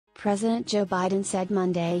President Joe Biden said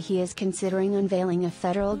Monday he is considering unveiling a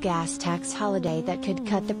federal gas tax holiday that could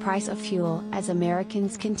cut the price of fuel as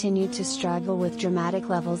Americans continue to struggle with dramatic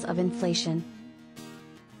levels of inflation.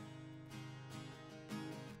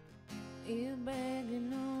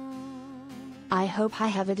 I hope I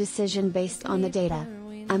have a decision based on the data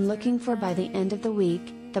I'm looking for by the end of the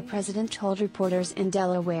week, the president told reporters in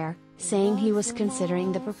Delaware, saying he was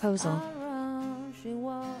considering the proposal.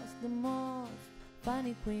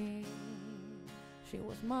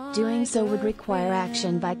 Doing so would require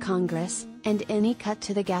action by Congress, and any cut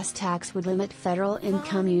to the gas tax would limit federal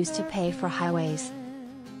income used to pay for highways.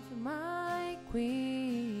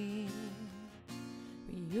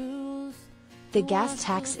 The gas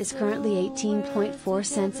tax is currently 18.4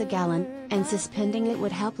 cents a gallon, and suspending it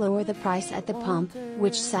would help lower the price at the pump,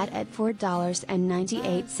 which sat at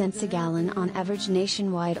 $4.98 a gallon on average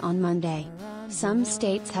nationwide on Monday. Some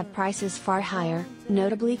states have prices far higher,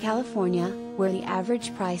 notably California, where the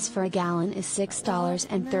average price for a gallon is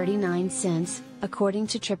 $6.39, according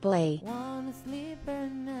to AAA.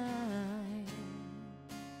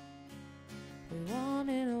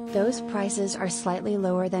 Those prices are slightly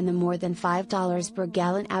lower than the more than $5 per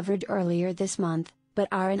gallon average earlier this month, but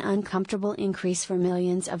are an uncomfortable increase for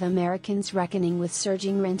millions of Americans reckoning with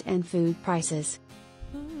surging rent and food prices.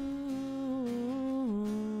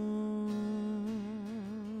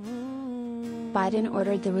 Biden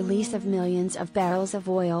ordered the release of millions of barrels of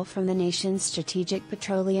oil from the nation's strategic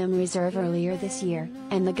petroleum reserve earlier this year,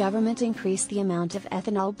 and the government increased the amount of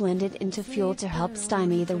ethanol blended into fuel to help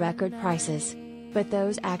stymie the record prices. But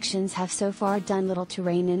those actions have so far done little to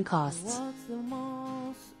rein in costs.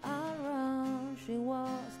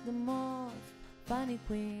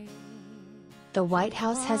 The White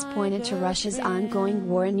House has pointed to Russia's ongoing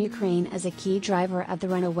war in Ukraine as a key driver of the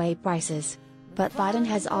runaway prices. But Biden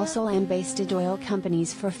has also lambasted oil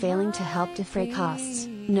companies for failing to help defray costs,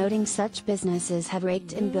 noting such businesses have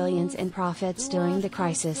raked in billions in profits during the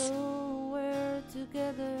crisis.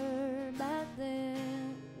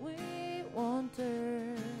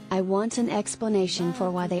 I want an explanation for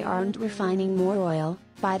why they aren't refining more oil,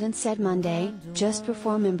 Biden said Monday, just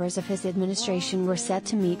before members of his administration were set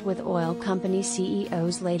to meet with oil company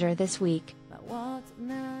CEOs later this week.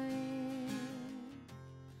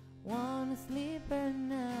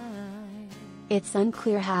 It's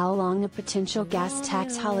unclear how long a potential gas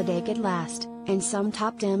tax holiday could last, and some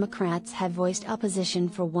top Democrats have voiced opposition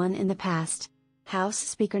for one in the past. House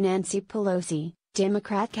Speaker Nancy Pelosi,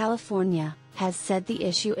 Democrat California, has said the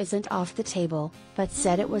issue isn't off the table, but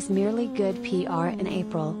said it was merely good PR in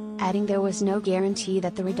April, adding there was no guarantee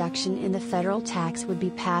that the reduction in the federal tax would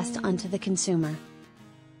be passed on to the consumer.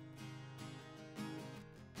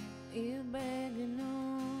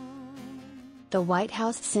 The White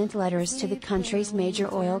House sent letters to the country's major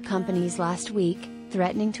oil companies last week,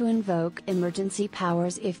 threatening to invoke emergency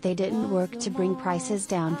powers if they didn't work to bring prices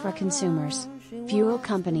down for consumers. Fuel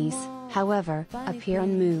companies, however, appear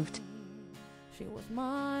unmoved. She was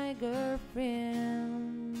my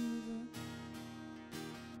girlfriend.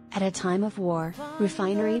 At a time of war,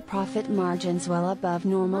 refinery profit margins well above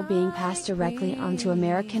normal being passed directly onto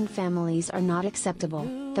American families are not acceptable,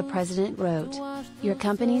 the president wrote. Your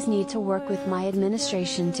companies need to work with my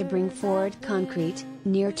administration to bring forward concrete,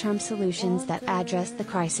 near-term solutions that address the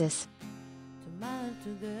crisis. Around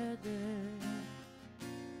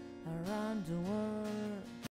the world.